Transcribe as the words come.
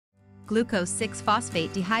glucose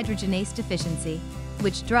 6-phosphate dehydrogenase deficiency,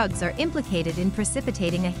 which drugs are implicated in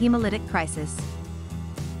precipitating a hemolytic crisis.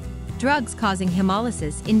 Drugs causing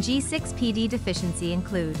hemolysis in G6PD deficiency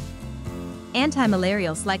include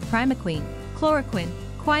antimalarials like primaquine, chloroquine,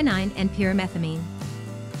 quinine, and pyrimethamine,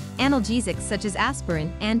 analgesics such as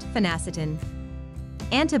aspirin and phenacetin,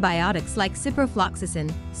 antibiotics like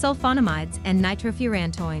ciprofloxacin, sulfonamides, and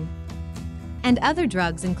nitrofurantoin. And other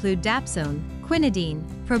drugs include dapsone, quinidine,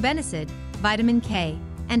 probenecid, vitamin K,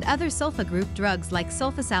 and other sulfa group drugs like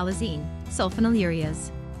sulfasalazine, sulfonylureas.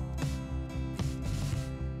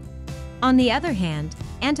 On the other hand,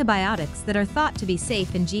 antibiotics that are thought to be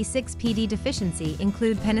safe in G6PD deficiency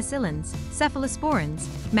include penicillins, cephalosporins,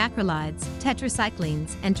 macrolides,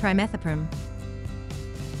 tetracyclines, and trimethoprim.